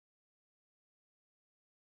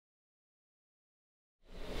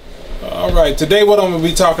Alright, today what I'm going to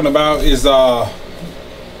be talking about is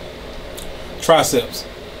triceps.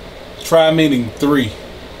 Tri meaning three.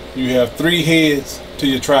 You have three heads to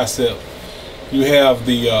your tricep. You have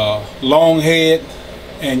the long head,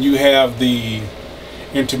 and you have the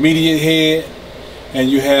intermediate head, and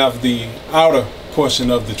you have the outer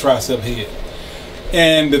portion of the tricep head.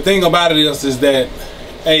 And the thing about it is that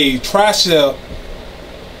a tricep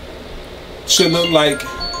should look like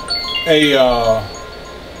a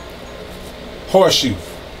horseshoe.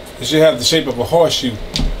 It should have the shape of a horseshoe.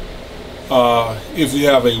 If you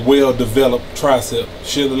have a well-developed tricep, it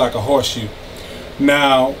should look like a horseshoe.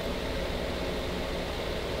 Now,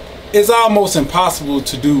 it's almost impossible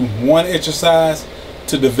to do one exercise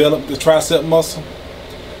to develop the tricep muscle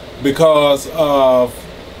because of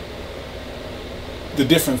the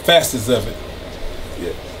different facets of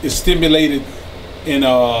it. It's stimulated in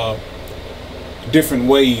different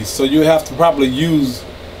ways, so you have to probably use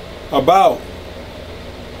about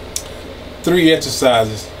 3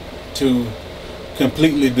 exercises to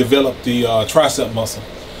completely develop the tricep muscle.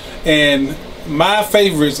 And my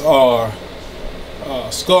favorites are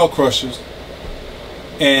skull crushers,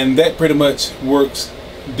 and that pretty much works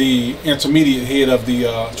the intermediate head of the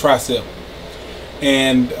tricep.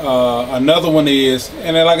 And another one is,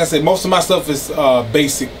 and like I said, most of my stuff is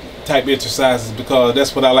basic type exercises because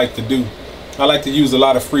that's what I like to do. I like to use a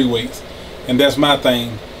lot of free weights, and that's my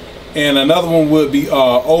thing. And another one would be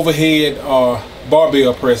overhead or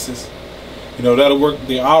barbell presses. You know, that'll work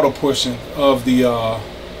the outer portion of the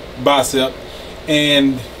bicep.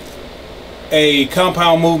 And a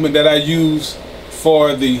compound movement that I use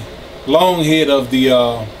for the long head of the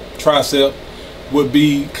tricep would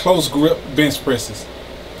be close grip bench presses.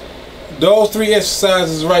 Those 3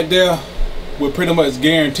 exercises right there will pretty much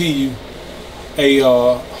guarantee you a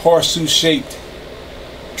horseshoe shaped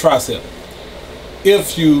tricep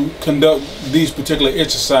if you conduct these particular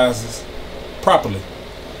exercises properly.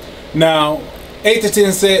 Now, 8 to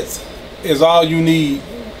 10 sets is all you need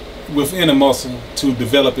within a muscle to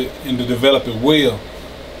develop it, and to develop it well.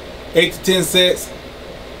 8 to 10 sets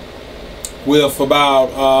with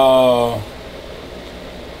about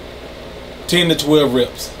 10 to 12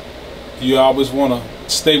 reps. You always want to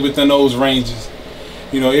stay within those ranges.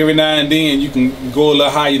 You know, every now and then you can go a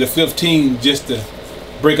little higher to 15 just to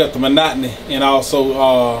break up the monotony and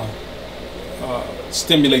also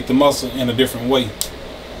stimulate the muscle in a different way.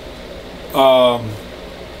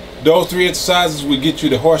 Those 3 exercises will get you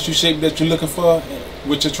the horseshoe shape that you're looking for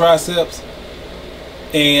with your triceps.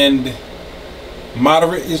 And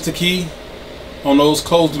moderate is the key on those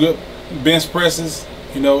closed grip bench presses.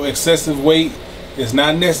 You know, excessive weight is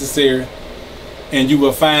not necessary, and you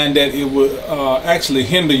will find that it will actually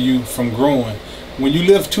hinder you from growing. When you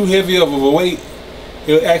lift too heavy of a weight,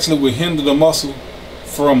 it actually will hinder the muscle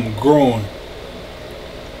from growing.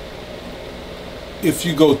 If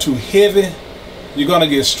you go too heavy, you're gonna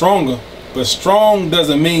get stronger, but strong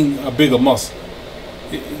doesn't mean a bigger muscle.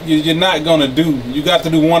 You're not gonna do, you got to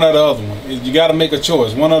do one or the other one. You got to make a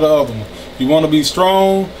choice, one or the other one. If you want to be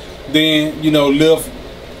strong, then, you know, lift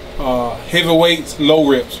heavy weights, low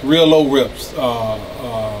reps, real low reps,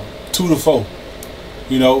 2 to 4,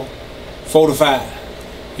 you know, 4 to 5.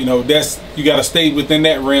 You know, that's, you got to stay within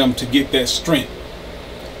that realm to get that strength.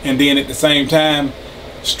 And then at the same time,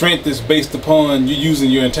 strength is based upon you using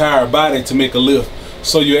your entire body to make a lift.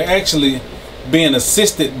 So you're actually being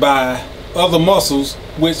assisted by other muscles,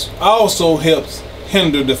 which also helps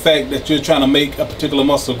hinder the fact that you're trying to make a particular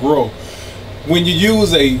muscle grow. When you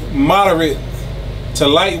use a moderate to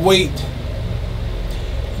lightweight,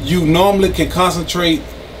 you normally can concentrate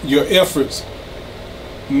your efforts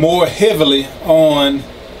more heavily on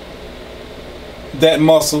that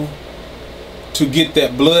muscle to get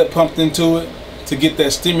that blood pumped into it, to get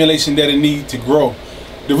that stimulation that it needs to grow.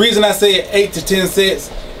 The reason I say 8 to 10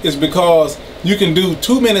 sets is because you can do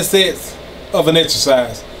too many sets of an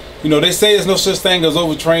exercise. You know, they say there's no such thing as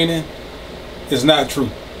overtraining. It's not true.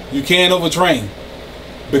 You can't overtrain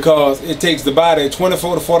because it takes the body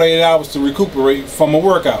 24 to 48 hours to recuperate from a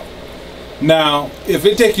workout. Now, if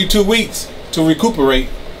it takes you 2 weeks to recuperate,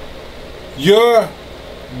 your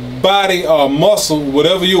body or muscle,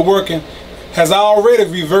 whatever you're working, has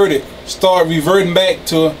already started reverting back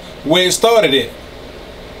to where it started at.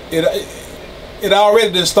 It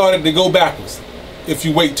already done started to go backwards if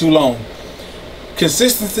you wait too long.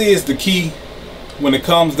 Consistency is the key when it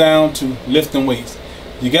comes down to lifting weights.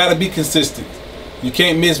 You got to be consistent. You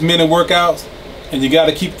can't miss many workouts, and you got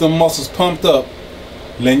to keep the muscles pumped up,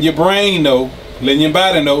 letting your brain know, letting your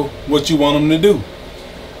body know what you want them to do.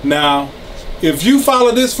 Now, if you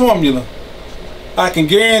follow this formula, I can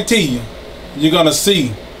guarantee you, you're gonna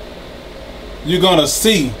see you're gonna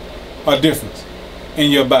see a difference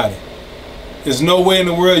in your body. There's no way in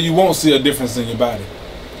the world you won't see a difference in your body.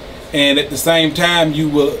 And at the same time, you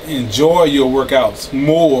will enjoy your workouts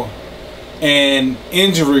more, and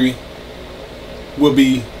injury will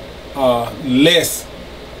be less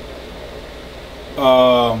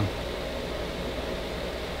prone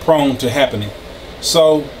to happening.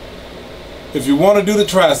 So if you want to do the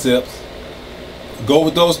triceps, go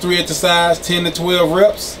with those 3 exercises, 10 to 12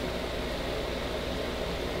 reps,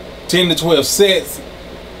 10 to 12 sets,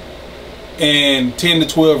 and 10 to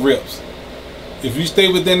 12 reps. If you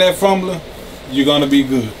stay within that formula, you're gonna be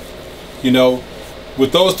good. You know,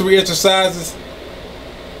 with those 3 exercises,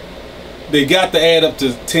 they got to add up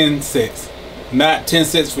to 10 sets. Not 10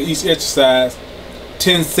 sets for each exercise,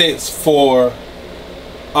 10 sets for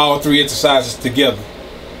all 3 exercises together.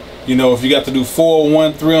 You know, if you got to do 4 on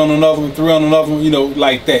one, 3 on another one, 3 on another one, you know,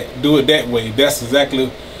 like that. Do it that way. That's exactly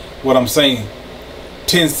what I'm saying.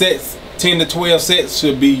 10 sets, 10 to 12 sets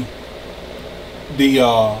should be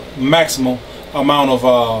the maximum amount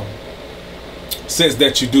of sets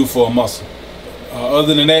that you do for a muscle.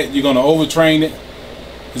 Other than that, you're going to overtrain it.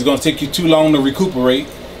 It's going to take you too long to recuperate,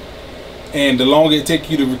 and the longer it takes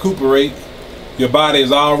you to recuperate, your body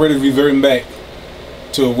is already reverting back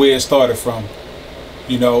to where it started from.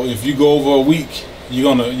 You know, if you go over a week,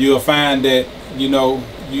 you'll find that, you know,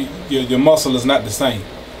 your muscle is not the same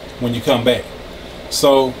when you come back.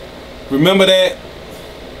 So remember that.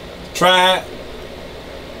 Try it.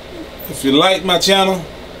 If you like my channel,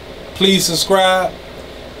 please subscribe.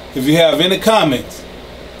 If you have any comments,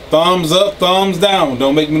 thumbs up, thumbs down,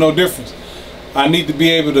 don't make me no difference. I need to be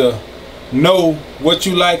able to know what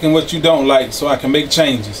you like and what you don't like so I can make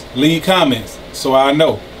changes. Leave comments so I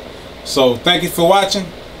know. So thank you for watching.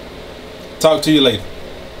 Talk to you later.